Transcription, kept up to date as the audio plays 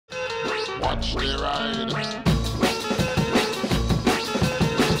Watch me ride.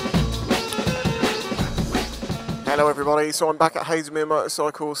 Hello everybody, so I'm back at Haslemere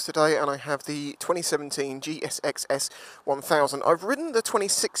Motorcycles today and I have the 2017 GSX-S1000. I've ridden the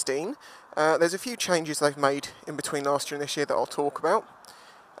 2016, there's a few changes they've made in between last year and this year that I'll talk about.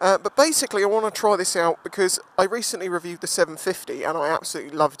 But basically I want to try this out because I recently reviewed the 750 and I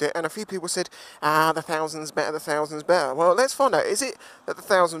absolutely loved it, and a few people said, the 1000's better, the 1000's better. Well, let's find out, is it that the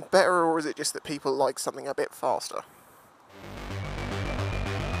 1000's better, or is it just that people like something a bit faster?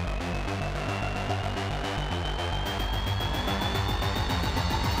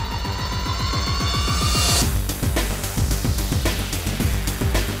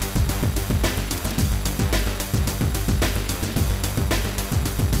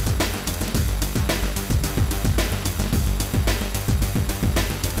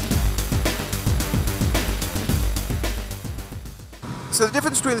 So the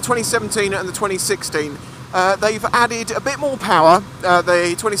difference between the 2017 and the 2016, they've added a bit more power.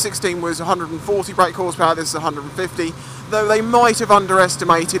 The 2016 was 140 brake horsepower, this is 150, though they might have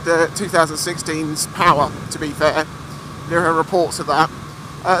underestimated the 2016's power, to be fair. There are reports of that.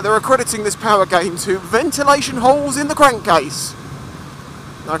 They're accrediting this power gain to ventilation holes in the crankcase.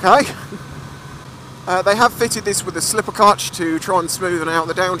 Okay. They have fitted this with a slipper clutch to try and smoothen out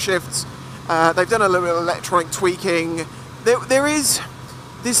the downshifts. They've done a little bit of electronic tweaking. There is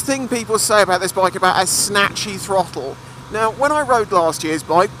this thing people say about this bike about a snatchy throttle. Now, when I rode last year's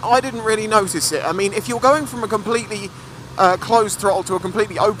bike, I didn't really notice it. I mean, if you're going from a completely closed throttle to a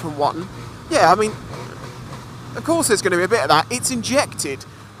completely open one, yeah, I mean, of course there's going to be a bit of that. It's injected.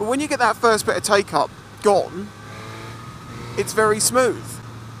 But when you get that first bit of take-up gone, it's very smooth.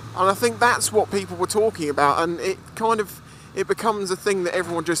 And I think that's what people were talking about, and it becomes a thing that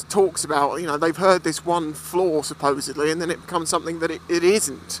everyone just talks about. You know, they've heard this one flaw supposedly, and then it becomes something that it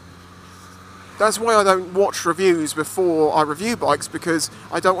isn't. That's why I don't watch reviews before I review bikes, because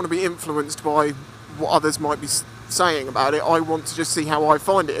I don't want to be influenced by what others might be saying about it. I want to just see how I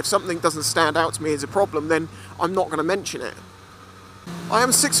find it. If something doesn't stand out to me as a problem, then I'm not going to mention it. I am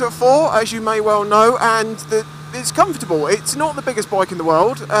 6'4", as you may well know, and it's comfortable. It's not the biggest bike in the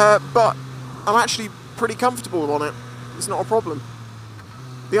world, but I'm actually pretty comfortable on it. It's not a problem.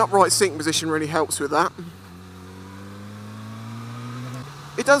 The upright seating position really helps with that.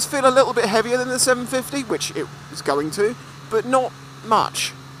 It does feel a little bit heavier than the 750, which it was going to, but not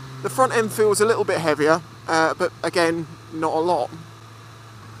much. The front end feels a little bit heavier, but again, not a lot.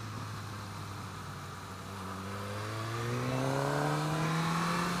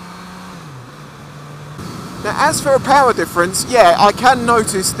 Now, as for a power difference, yeah, I can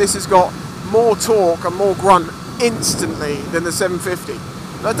notice this has got more torque and more grunt instantly than the 750.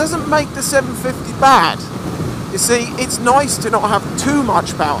 That doesn't make the 750 bad. You see, it's nice to not have too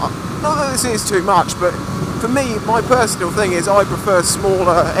much power. Not that this is too much, but for me, my personal thing is I prefer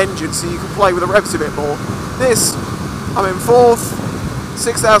smaller engines so you can play with the revs a bit more. This, I'm in fourth,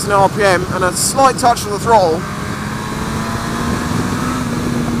 6,000 RPM, and a slight touch of the throttle.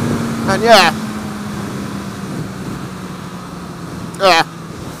 And yeah.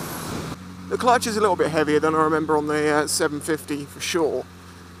 The clutch is a little bit heavier than I remember on the 750 for sure.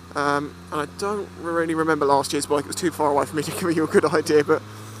 And I don't really remember last year's bike, it was too far away for me to give you a good idea, but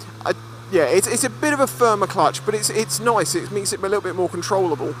yeah, it's a bit of a firmer clutch, but it's nice, it makes it a little bit more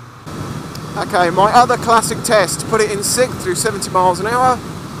controllable. Okay, my other classic test, put it in 6th through 70 miles an hour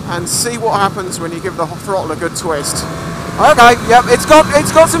and see what happens when you give the throttle a good twist. Okay, yep, it's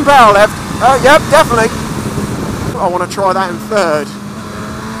got some power left. Yep, definitely. I want to try that in 3rd.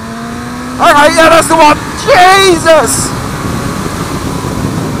 Okay, yeah, that's the one. Jesus!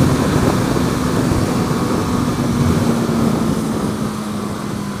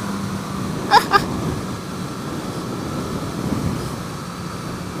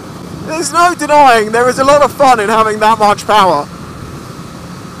 There's no denying there is a lot of fun in having that much power.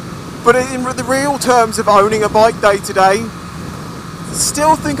 But in the real terms of owning a bike day to day, I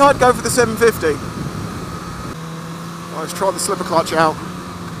still think I'd go for the 750. Let's try the slipper clutch out.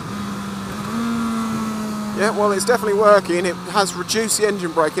 Yeah, well, it's definitely working. It has reduced the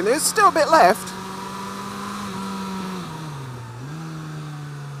engine braking. There's still a bit left.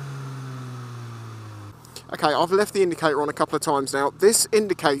 Okay, I've left the indicator on a couple of times now. This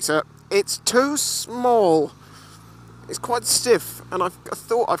indicator, it's too small. It's quite stiff, and I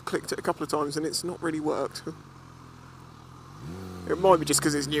thought I've clicked it a couple of times and it's not really worked. It might be just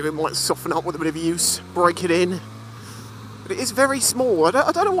because it's new, it might soften up with a bit of use, break it in. But it is very small. I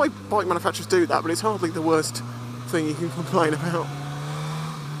don't know why bike manufacturers do that, but it's hardly the worst thing you can complain about.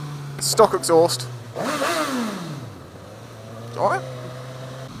 Stock exhaust. Alright.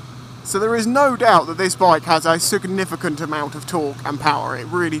 So there is no doubt that this bike has a significant amount of torque and power. It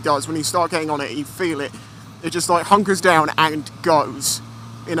really does. When you start getting on it, you feel it. It just like hunkers down and goes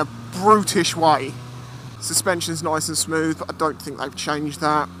in a brutish way. Suspension's nice and smooth, but I don't think they've changed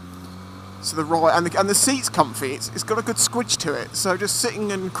that. So the ride, and the seat's comfy. It's got a good squidge to it. So just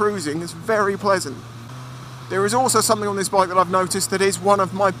sitting and cruising is very pleasant. There is also something on this bike that I've noticed that is one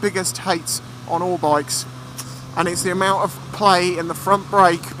of my biggest hates on all bikes. And it's the amount of play in the front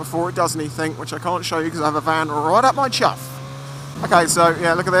brake before it does anything, which I can't show you because I have a van right up my chuff. Okay, so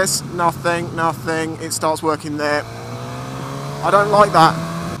yeah, look at this. Nothing, nothing. It starts working there. I don't like that.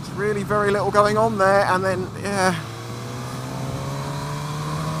 There's really very little going on there, and then, yeah.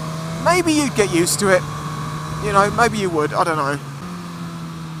 Maybe you'd get used to it. You know, maybe you would. I don't know.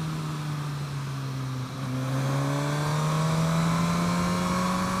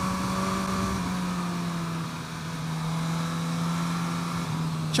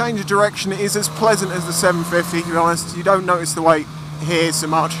 Change of direction is as pleasant as the 750, to be honest. You don't notice the weight here so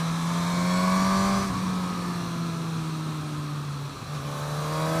much.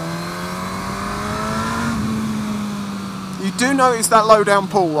 You do notice that low down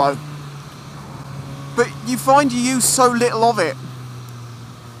pull though, but you find you use so little of it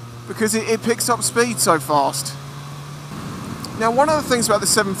because it picks up speed so fast. Now, one of the things about the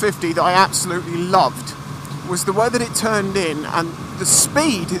 750 that I absolutely loved was the way that it turned in and the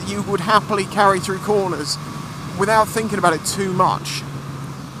speed that you would happily carry through corners without thinking about it too much.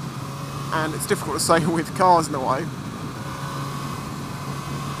 And it's difficult to say with cars in the way,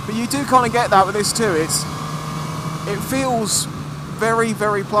 but you do kind of get that with this too. It feels very,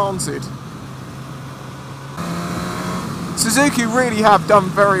 very planted. Suzuki really have done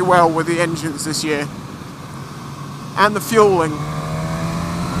very well with the engines this year and the fueling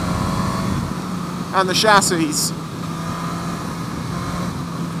and the chassis.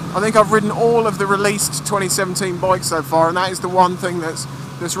 I think I've ridden all of the released 2017 bikes so far, and that is the one thing that's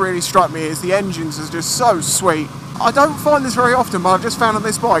really struck me, is the engines are just so sweet. I don't find this very often, but I've just found on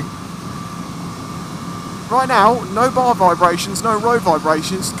this bike. Right now, no bar vibrations, no road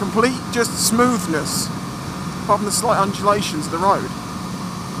vibrations, complete just smoothness, apart from the slight undulations of the road.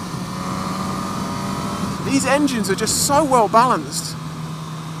 These engines are just so well balanced.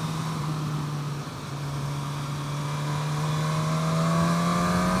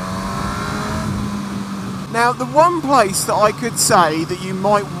 Now, the one place that I could say that you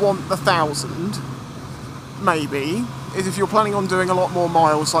might want the 1000, maybe, is if you're planning on doing a lot more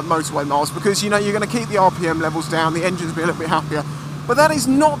miles, like motorway miles, because you know you're going to keep the RPM levels down, the engines will be a little bit happier. But that is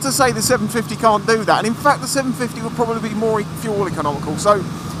not to say the 750 can't do that, and in fact the 750 will probably be more fuel economical, so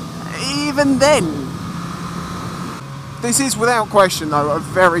even then, this is without question though a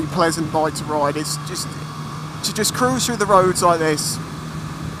very pleasant bike to ride. It's just, to just cruise through the roads like this,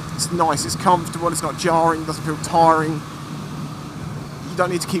 it's nice, it's comfortable, it's not jarring, doesn't feel tiring. You don't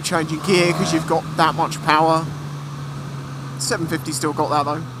need to keep changing gear because you've got that much power. 750 still got that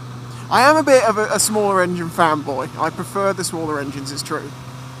though. I am a bit of a smaller engine fanboy. I prefer the smaller engines, it's true.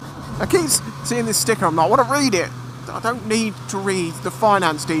 I keep seeing this sticker, I'm like, I want to read it. I don't need to read the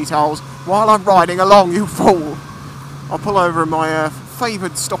finance details while I'm riding along, you fool. I'll pull over in my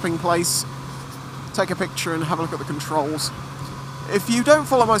favoured stopping place, take a picture and have a look at the controls. If you don't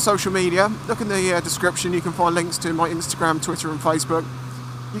follow my social media, look in the description, you can find links to my Instagram, Twitter and Facebook.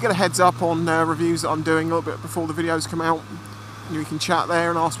 You get a heads up on reviews that I'm doing a little bit before the videos come out. You can chat there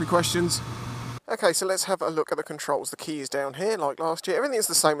and ask me questions. Okay, so let's have a look at the controls. The key is down here like last year. Everything is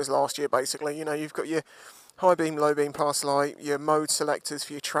the same as last year basically. You know, you've got your high beam, low beam, pass light, your mode selectors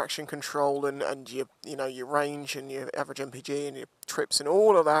for your traction control and your, you know, your range and your average MPG and your trips and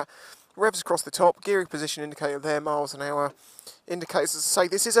all of that. Revs across the top, gearing position indicator there, miles an hour. Indicators, as I say,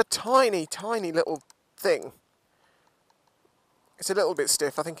 this is a tiny, tiny little thing. It's a little bit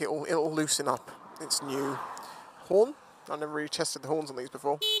stiff. I think it'll loosen up. It's new. Horn? I've never really tested the horns on these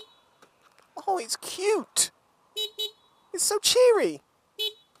before. Oh, it's cute! It's so cheery!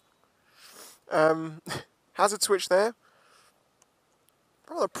 Hazard switch there.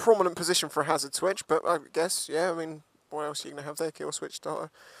 Rather prominent position for a hazard switch, but I guess, yeah, I mean, what else are you going to have there? Kill switch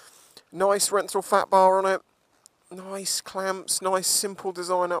starter. Nice rental fat bar on it. Nice clamps, nice simple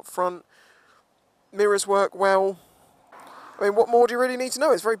design up front. Mirrors work well. I mean, what more do you really need to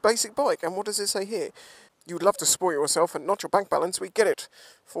know? It's a very basic bike. And what does it say here? You would love to spoil yourself and not your bank balance. We get it.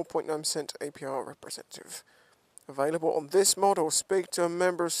 4.9% APR representative. Available on this model. Speak to a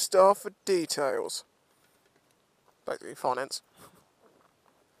member of staff for details. Basically finance.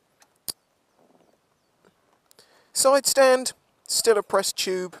 Side stand. Still a pressed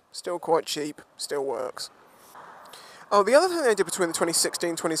tube. Still quite cheap. Still works. Oh, the other thing they did between the 2016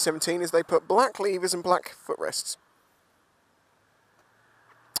 and 2017 is they put black levers and black footrests.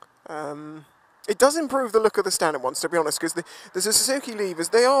 It does improve the look of the standard ones, to be honest, because the Suzuki levers,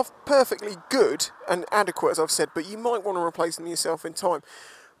 they are perfectly good and adequate, as I've said, but you might want to replace them yourself in time.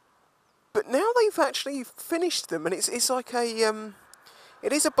 But now they've actually finished them, and it's like a,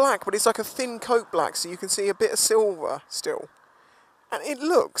 it is a black, but it's like a thin coat black, so you can see a bit of silver still. And it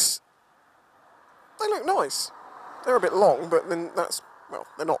looks, they look nice. They're a bit long, but then that's, well,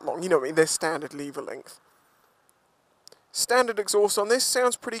 they're not long, you know what I mean, they're standard lever length. Standard exhaust on this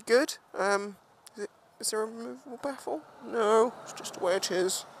sounds pretty good. Is there a removable baffle? No, it's just where it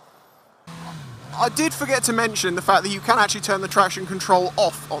is. I did forget to mention the fact that you can actually turn the traction control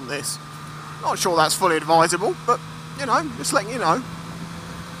off on this. Not sure that's fully advisable, but, you know, just letting you know.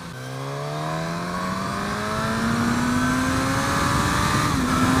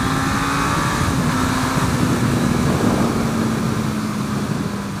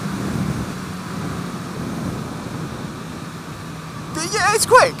 Yeah, it's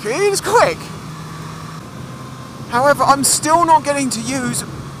quick, it is quick. However, I'm still not getting to use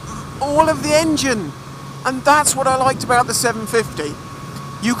all of the engine, and that's what I liked about the 750.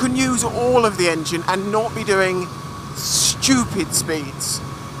 You can use all of the engine and not be doing stupid speeds.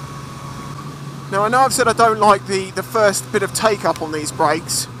 Now I know I've said I don't like the first bit of take-up on these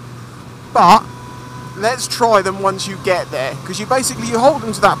brakes, but let's try them once you get there, because you hold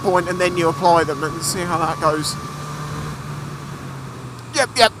them to that point and then you apply them and see how that goes.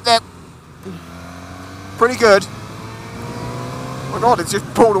 Yep. Pretty good. Oh my god, it's just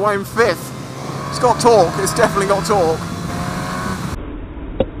pulled away in fifth. It's got torque, it's definitely got torque.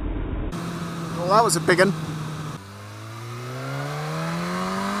 Well, that was a big one.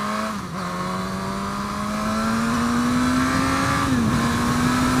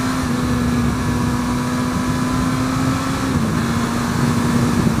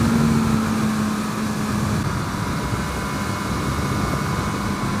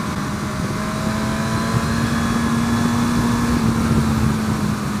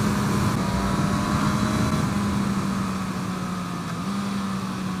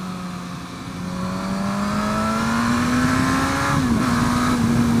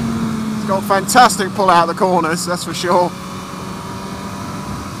 Got fantastic pull out of the corners, that's for sure.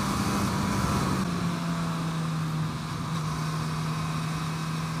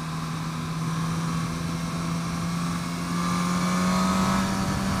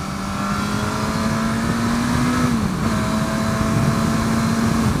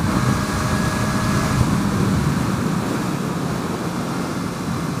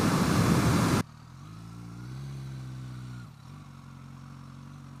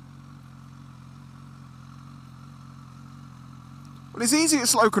 Well, it's easy at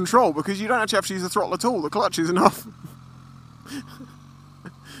slow control because you don't actually have to use the throttle at all, the clutch is enough.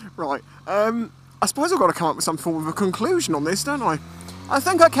 Right, I suppose I've got to come up with some form of a conclusion on this, don't I? I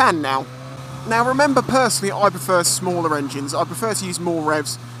think I can now. Now remember, personally, I prefer smaller engines. I prefer to use more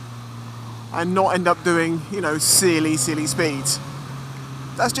revs and not end up doing, you know, silly speeds.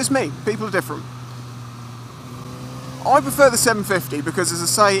 That's just me, people are different. I prefer the 750 because, as I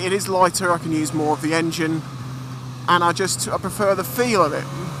say, it is lighter, I can use more of the engine, and I prefer the feel of it.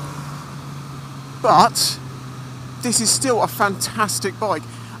 But this is still a fantastic bike.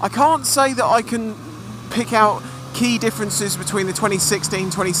 I can't say that I can pick out key differences between the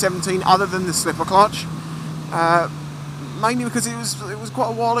 2016, 2017 other than the slipper clutch. Mainly because it was quite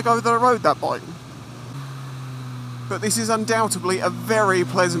a while ago that I rode that bike. But this is undoubtedly a very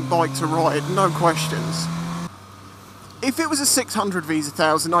pleasant bike to ride, no questions. If it was a 600 vs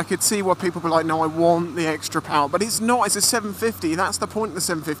 1000, I could see why people would be like, no, I want the extra power. But it's not, it's a 750, that's the point of the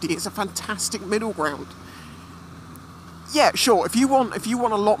 750. It's a fantastic middle ground. Yeah, sure, if you want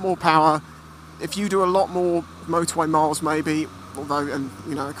a lot more power, if you do a lot more motorway miles maybe, although, and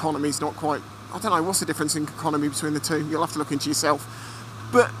you know, economy's not quite, I don't know, what's the difference in economy between the two? You'll have to look into yourself.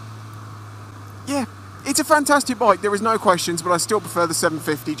 But, yeah, it's a fantastic bike, there is no questions, but I still prefer the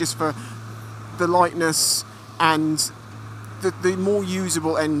 750 just for the lightness and the more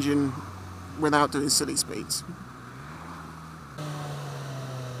usable engine without doing silly speeds.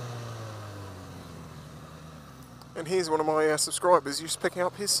 And here's one of my subscribers who's picking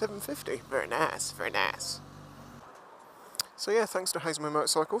up his 750. Very nice, very nice. So yeah, thanks to Haslemere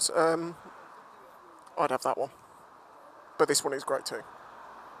Motorcycles. I'd have that one. But this one is great too.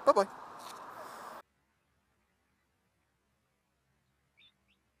 Bye bye.